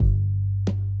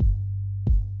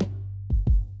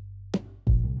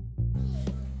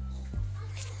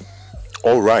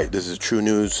All right, this is True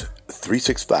News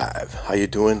 365. How you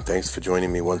doing? Thanks for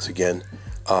joining me once again.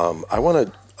 I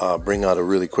want to bring out a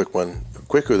really quick one,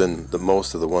 quicker than the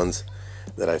most of the ones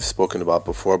that I've spoken about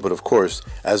before. But of course,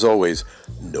 as always,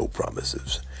 no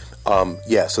promises.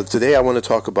 So today I want to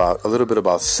talk about a little bit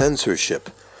about censorship.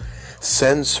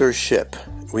 Censorship.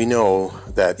 We know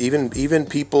that even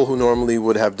people who normally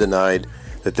would have denied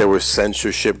that there was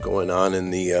censorship going on in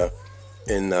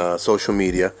social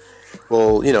media.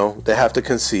 Well, they have to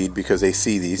concede because they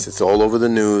see these. It's all over the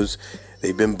news.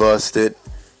 They've been busted.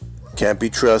 Can't be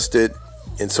trusted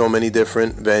in so many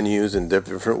different venues and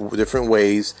different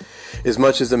ways. As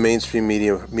much as the mainstream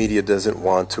media doesn't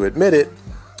want to admit it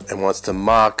and wants to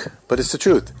mock, but it's the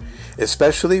truth.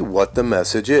 Especially what the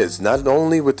message is. Not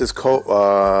only with this viral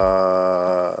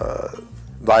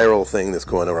thing that's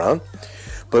going around,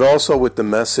 but also with the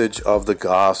message of the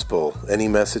gospel, any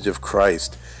message of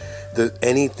Christ.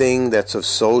 Anything that's of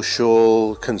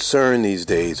social concern these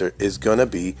days is going to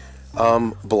be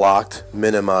blocked,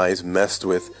 minimized, messed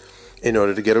with in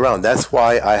order to get around. That's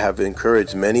why I have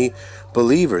encouraged many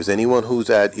believers, anyone who's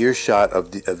at earshot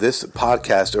of this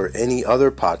podcast or any other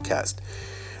podcast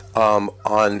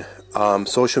on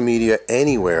social media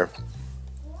anywhere,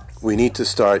 we need to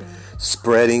start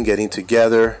spreading, getting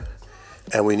together,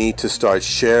 and we need to start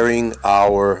sharing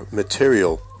our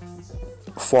material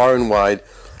far and wide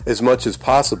as much as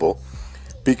possible,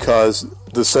 because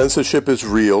the censorship is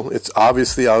real. It's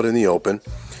obviously out in the open,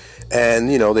 and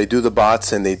they do the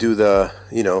bots and they do the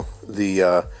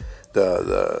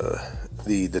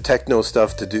techno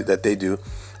stuff that they do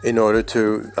in order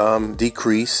to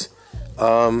decrease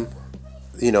the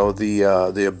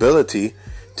ability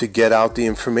to get out the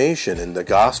information. And the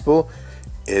gospel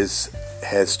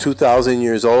has 2,000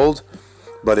 years old,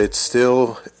 but it's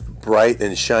still bright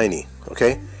and shiny.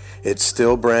 Okay. It's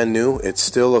still brand new. It's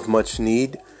still of much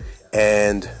need.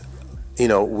 And,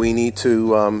 we need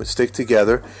to stick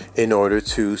together in order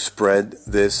to spread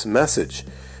this message.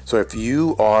 So if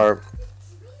you are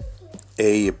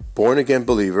a born-again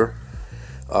believer,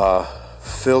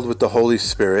 filled with the Holy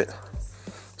Spirit,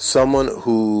 someone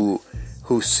who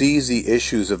sees the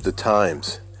issues of the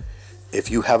times, if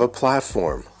you have a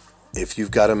platform, if you've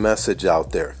got a message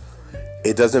out there,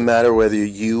 it doesn't matter whether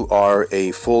you are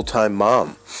a full-time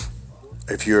mom,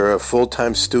 if you're a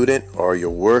full-time student, or you're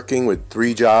working with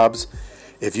 3 jobs,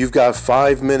 if you've got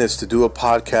 5 minutes to do a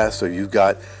podcast, or you've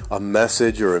got a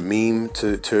message or a meme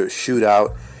to shoot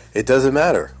out, it doesn't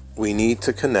matter. We need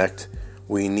to connect.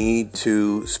 We need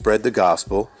to spread the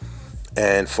gospel,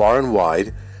 and far and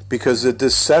wide, because the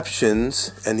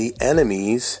deceptions and the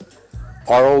enemies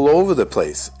are all over the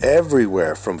place,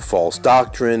 everywhere, from false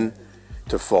doctrine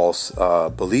to false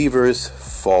believers,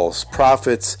 false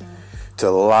prophets, to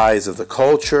the lies of the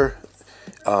culture,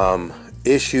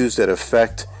 issues that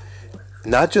affect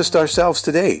not just ourselves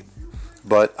today,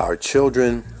 but our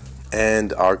children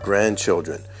and our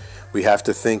grandchildren. We have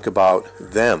to think about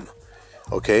them,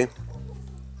 okay?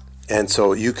 And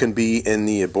so you can be in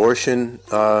the abortion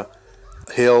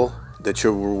hill that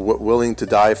you're willing to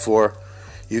die for.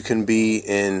 You can be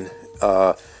in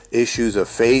issues of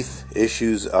faith,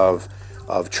 issues of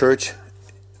church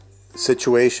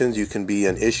situations. You can be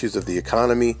in issues of the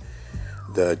economy,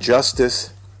 the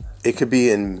justice. It could be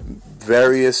in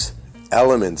various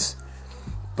elements.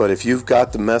 But if you've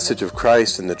got the message of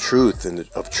Christ and the truth and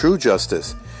of true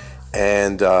justice,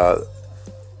 and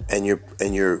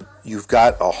you've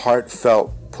got a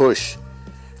heartfelt push,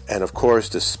 and of course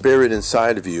the spirit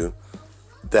inside of you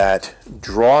that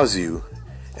draws you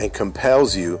and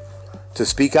compels you to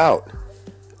speak out,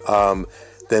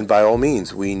 then by all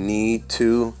means we need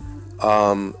to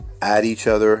add each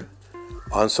other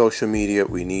on social media.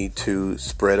 We need to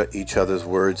spread each other's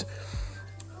words.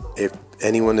 If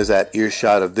anyone is at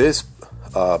earshot of this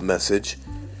message,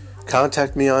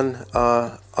 contact me on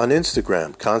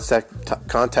Instagram.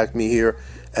 Contact me here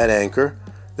at Anchor.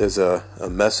 There's a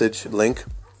message link.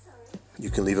 You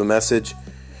can leave a message.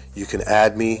 You can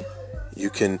add me.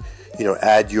 You can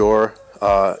add your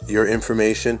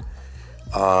information.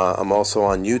 I'm also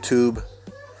on YouTube.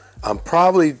 I'm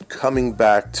probably coming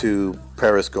back to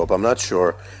Periscope. I'm not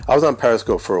sure. I was on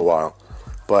Periscope for a while,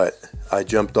 but I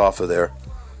jumped off of there.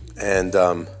 And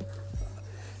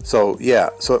so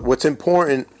what's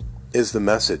important is the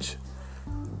message.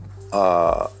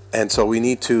 And so we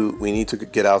need to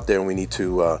get out there, and we need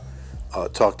to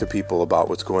talk to people about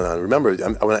what's going on. Remember,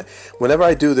 whenever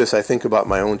I do this, I think about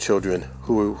my own children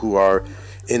who are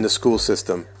in the school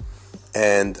system,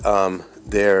 and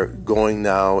they're going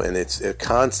now, and it's a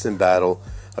constant battle,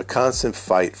 a constant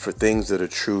fight for things that are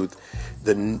truth.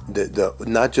 the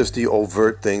not just the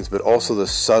overt things, but also the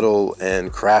subtle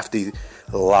and crafty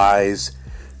lies,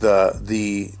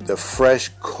 the fresh,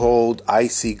 cold,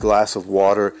 icy glass of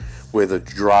water with a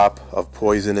drop of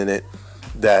poison in it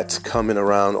that's coming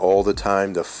around all the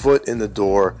time, the foot in the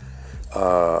door,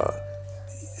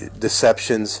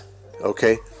 deceptions,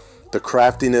 okay? The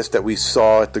craftiness that we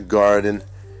saw at the garden,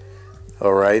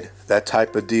 all right? That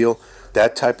type of deal,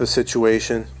 that type of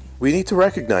situation. We need to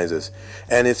recognize this.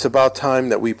 And it's about time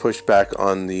that we push back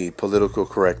on the political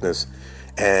correctness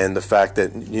and the fact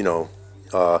that,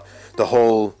 the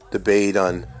whole debate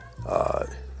on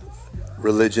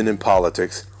religion and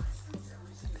politics.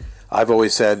 I've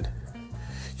always said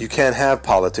you can't have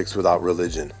politics without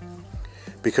religion,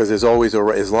 because there's always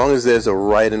as long as there's a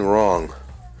right and wrong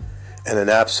and an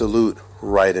absolute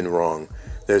right and wrong,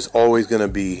 there's always going to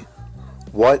be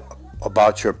what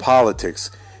about your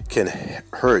politics can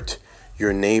hurt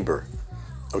your neighbor.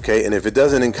 Okay, and if it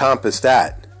doesn't encompass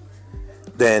that,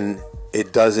 then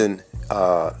it doesn't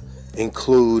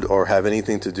include or have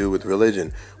anything to do with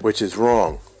religion, which is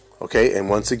wrong. Okay, and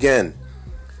once again,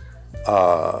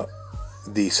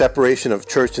 the separation of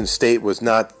church and state was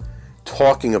not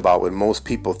talking about what most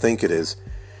people think it is.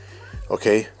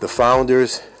 Okay, the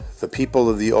founders, the people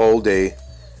of the old day,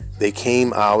 they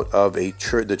came out of the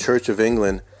Church of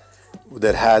England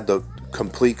that had the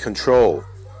complete control.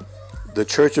 The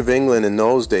Church of England in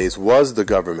those days was the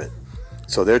government.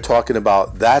 So they're talking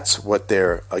about that's what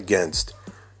they're against.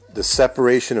 The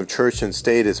separation of church and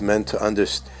state is meant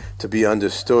to be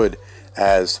understood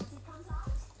as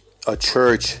a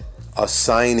church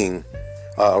assigning,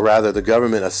 the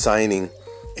government assigning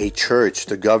a church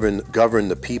to govern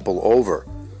the people over.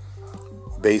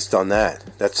 Based on that,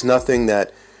 that's nothing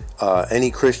that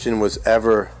any Christian was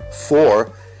ever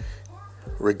for,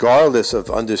 regardless of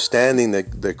understanding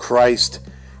that Christ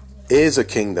is a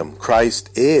kingdom.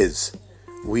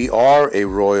 We are a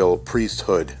royal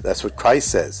priesthood. That's what Christ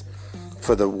says,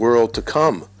 for the world to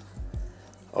come.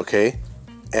 Okay?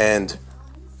 And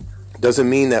doesn't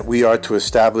mean that we are to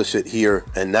establish it here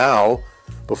and now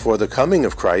before the coming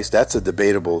of Christ. That's a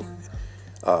debatable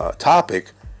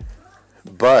topic.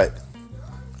 But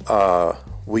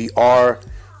we are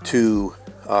to,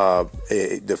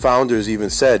 the founders even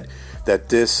said that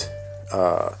this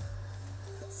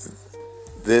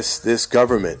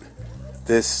government,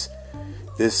 this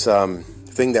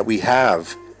thing that we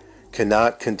have,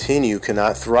 cannot continue,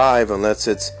 cannot thrive unless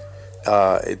it's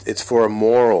for a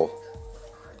moral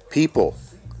people,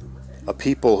 a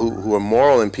people who are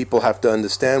moral, and people have to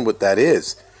understand what that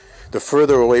is. The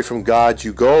further away from God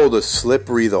you go, the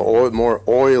slippery, more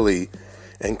oily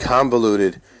and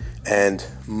convoluted and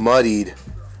muddied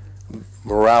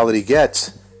morality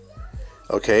gets.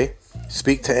 Okay?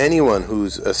 Speak to anyone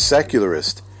who's a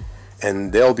secularist,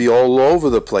 and they'll be all over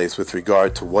the place with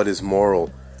regard to what is moral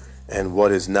and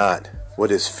what is not,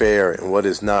 what is fair and what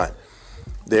is not.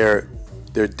 They're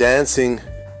dancing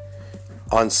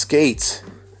on skates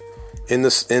in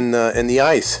the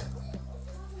ice.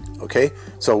 Okay?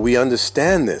 So we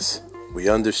understand this. We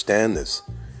understand this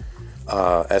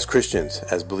as Christians,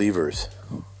 as believers.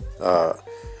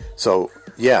 So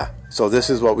this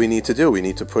is what we need to do. We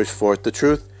need to push forth the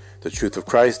truth of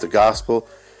Christ, the gospel,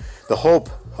 the hope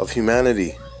of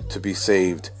humanity to be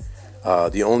saved.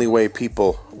 The only way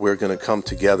we're going to come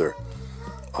together.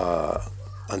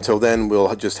 Until then,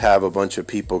 we'll just have a bunch of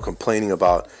people complaining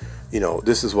about,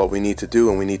 this is what we need to do,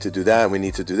 and we need to do that, and we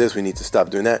need to do this, we need to stop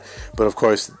doing that. But of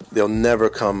course, they'll never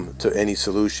come to any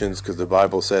solutions, because the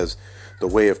Bible says the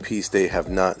way of peace they have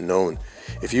not known.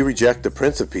 If you reject the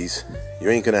Prince of Peace, you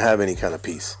ain't going to have any kind of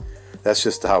peace. That's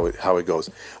just how it goes.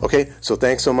 Okay, so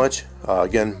thanks so much.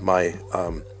 Again,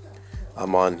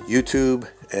 I'm on YouTube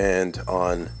and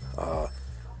on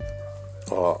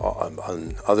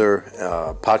other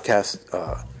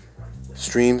podcast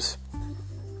streams.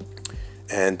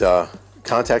 And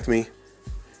contact me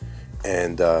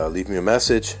and leave me a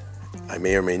message. I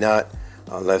may or may not,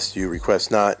 unless you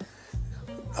request not,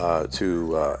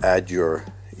 to add your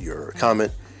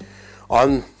comment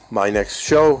on my next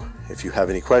show. If you have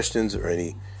any questions or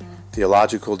any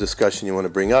theological discussion you want to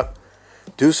bring up,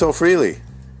 do so freely.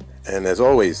 And as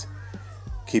always,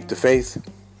 keep the faith.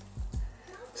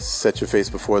 Set your face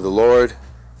before the Lord.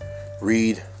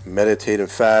 Read, meditate, and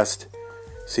fast.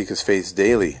 Seek His face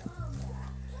daily.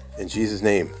 In Jesus'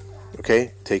 name.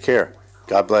 Okay? Take care.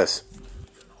 God bless.